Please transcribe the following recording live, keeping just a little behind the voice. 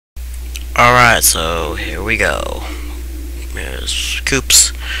Alright, so here we go. There's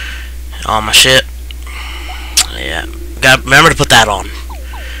Coops. All my shit. Yeah. Gotta remember to put that on.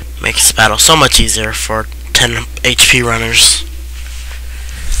 Makes this battle so much easier for 10 HP runners.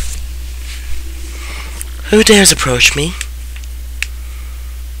 Who dares approach me?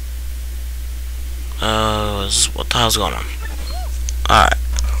 What the hell's going on? Alright.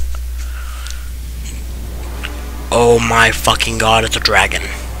 Oh my fucking god, it's a dragon.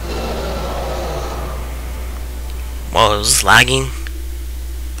 Whoa, is this lagging?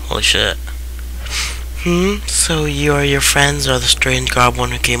 Holy shit. So you are your friends or the strange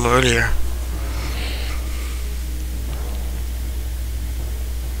goblin who came earlier?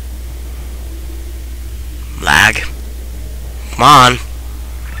 Lag. Come on.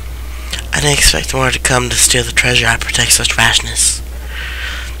 I didn't expect more to come to steal the treasure I protect such rashness.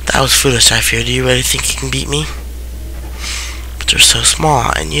 That was foolish, I fear. Do you really think you can beat me? But you're so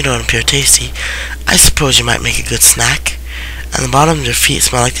small, and you don't appear tasty. I suppose you might make a good snack. And the bottom of your feet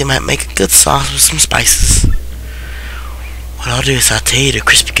smell like they might make a good sauce with some spices. What I'll do is saute you to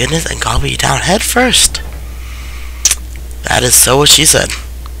crispy goodness and gobble you down head first. That is so what she said.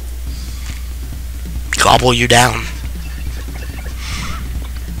 Gobble you down.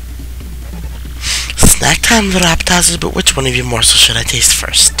 Snack time, little appetizers, but which one of your morsels should I taste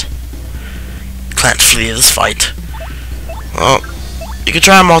first? Can't flee this fight. Well, you can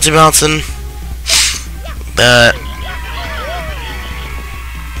try multi-bouncing, but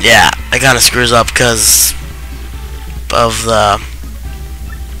yeah, it kind of screws up because of the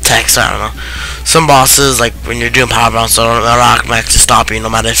text. I don't know. Some bosses, like when you're doing power bounce, they'll automatically stop you no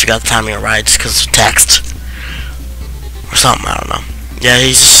matter if you got the timing right, just because of text or something. I don't know. Yeah,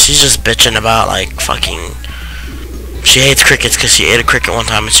 she's just bitching about like fucking. She hates crickets because she ate a cricket one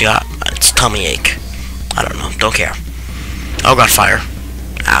time and she got its tummy ache. I don't know. Don't care. Oh god, fire!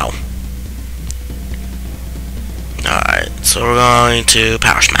 Ow. Alright, so we're going to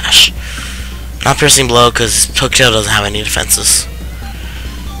power smash. Not piercing blow because hooktail doesn't have any defenses.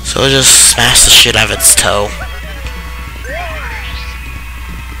 So we'll just smash the shit out of its toe.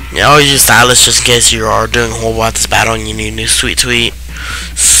 Yeah, always use stylus just in case you are doing horrible at this battle and you need a new sweet treat.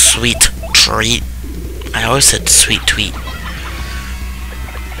 I always said sweet tweet.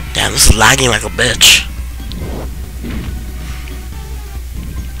 Damn, this is lagging like a bitch.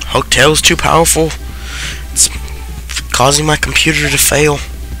 Hooktail's too powerful. It's causing my computer to fail.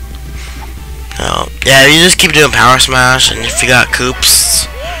 Yeah, you just keep doing power smash, and if you got Coops,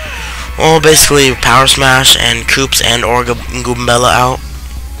 well, basically power smash and Coops and or Goombella out.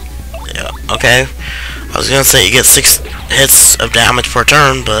 Yeah, okay. I was gonna say you get 6 hits of damage per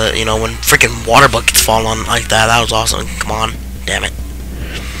turn, but you know when freaking water buckets fall on like that, that was awesome. Come on, damn it.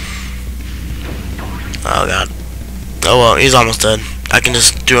 Oh god. Oh well, he's almost dead. I can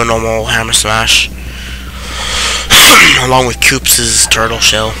just do a normal hammer smash along with Coops' turtle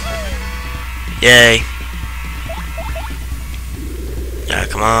shell. Yay. Yeah,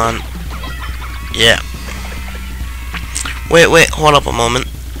 come on. Yeah. Wait, hold up a moment.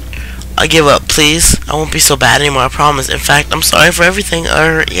 I give up, please. I won't be so bad anymore, I promise. In fact, I'm sorry for everything.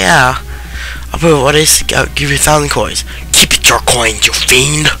 Yeah. I'll prove what I'll give you 1,000 coins. Keep it your coins, you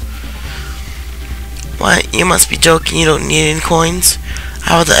fiend. What? You must be joking. You don't need any coins.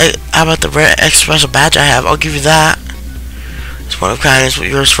 How about the rare extra special badge I have? I'll give you that. It's one of kindness.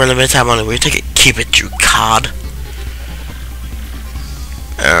 Yours for a limited time only. Will you take it? Keep it, you cod.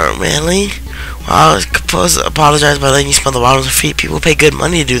 Really? Well, I was supposed to apologize by letting you smell the bottoms of feet. People pay good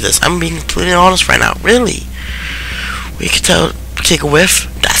money to do this. I'm being completely honest right now. Really? We could take a whiff?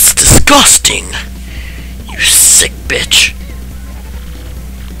 That's disgusting. You sick bitch.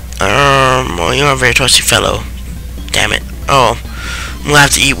 Well, you're a very trusty fellow. Damn it. Oh, I'm gonna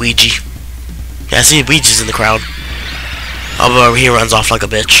have to eat Ouija. Yeah, I see Ouija's in the crowd. Although he runs off like a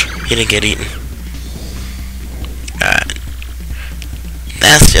bitch. He didn't get eaten. Alright.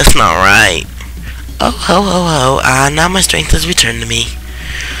 That's just not right. Oh, ho, ho, ho. Now my strength has returned to me.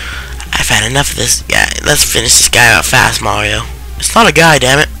 I've had enough of this. Yeah, let's finish this guy out fast, Mario. It's not a guy,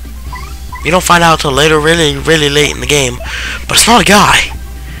 damn it. You don't find out till later, really, really late in the game. But it's not a guy.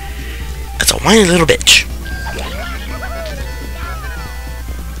 It's a whiny little bitch.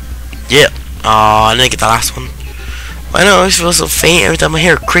 Yep. Aw, I didn't get the last one. Why do I always feel so faint every time I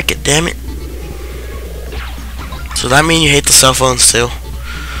hear a cricket, damn it? So that mean you hate the cell phones too?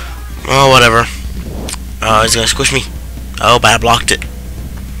 Oh, whatever. Oh, he's gonna squish me. Oh, but I blocked it.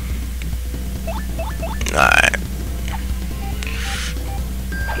 Alright.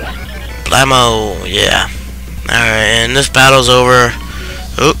 Blammo, yeah. Alright, and this battle's over.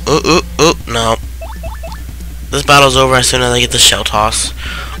 No. This battle's over as soon as I get the shell toss.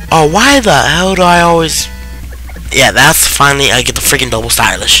 Oh, why the hell do I always... Yeah, that's finally I get the freaking double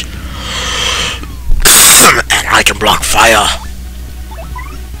stylish. And I can block fire.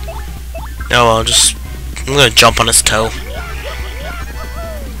 Oh, well, I'm gonna jump on his toe.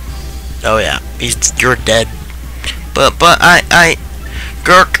 Oh yeah, you're dead. But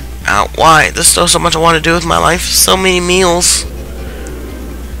Gurk, why? There's still so much I want to do with my life. So many meals.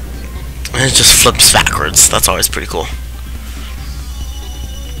 And it just flips backwards. That's always pretty cool.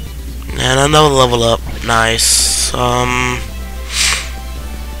 And another level up. Nice. I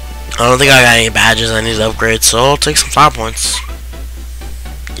don't think I got any badges I need to upgrade, so I'll take some fire points.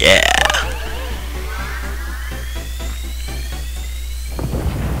 Yeah.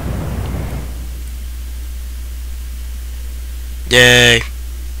 Yay.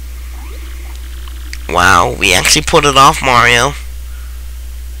 Wow, we actually put it off, Mario.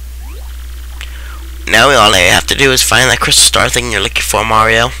 Now all I have to do is find that crystal star thing you're looking for,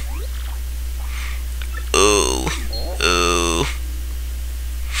 Mario. Ooh. Ooh.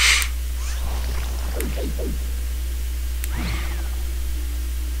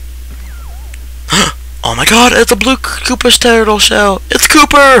 Oh my god, it's a blue Koopa's turtle shell. It's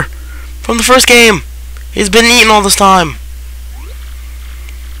Cooper! From the first game. He's been eaten all this time.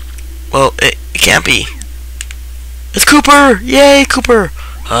 Well, it can't be. It's Cooper! Yay, Cooper!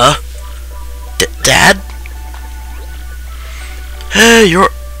 Huh? Dad? Hey, you're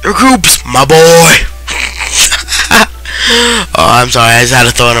Coops, my boy! Oh, I'm sorry, I just had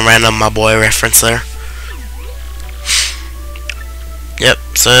to throw in a random my boy reference there. Yep,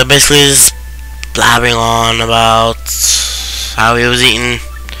 so basically just blabbing on about how he was eating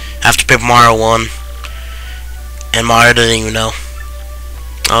after Paper Mario won. And Mario doesn't even know.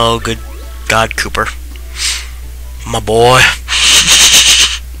 Oh, good God, Cooper. My boy.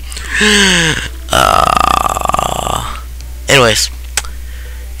 Anyways.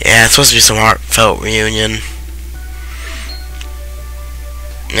 Yeah, it's supposed to be some heartfelt reunion.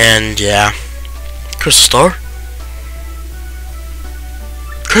 And, yeah. Crystal Star?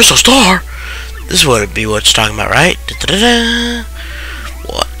 Crystal Star? This would be what you're talking about, right?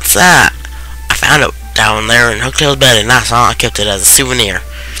 What's that? I found it down there in Hooktail's bed, and that's all I kept it as a souvenir.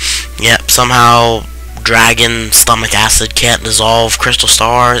 Yep, somehow dragon stomach acid can't dissolve crystal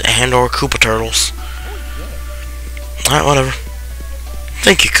stars and or Koopa turtles. Alright, whatever.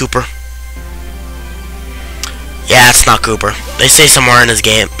 Thank you, Cooper. Yeah, it's not Cooper. They say somewhere in his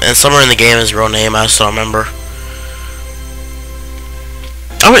game, and somewhere in the game is his real name. I just don't remember.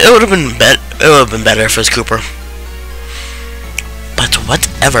 Oh, it would have been better if it was Cooper. But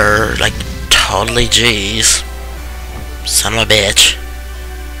whatever, like totally, jeez, son of a bitch.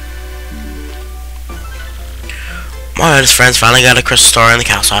 Mario and his friends finally got a crystal star in the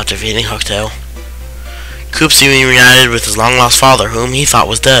castle after defeating Hooktail. Coop seemingly reunited with his long-lost father, whom he thought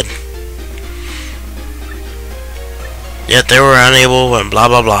was dead. Yet they were unable and blah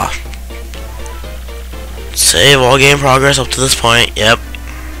blah blah. Save all game progress up to this point, yep.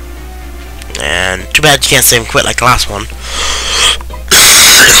 And too bad you can't save and quit like the last one.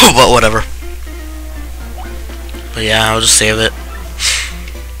 But whatever. But yeah, I'll just save it.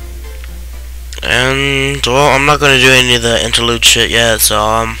 And, well, I'm not going to do any of the interlude shit yet,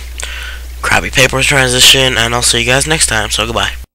 so, Crappy Papers transition, and I'll see you guys next time, so goodbye.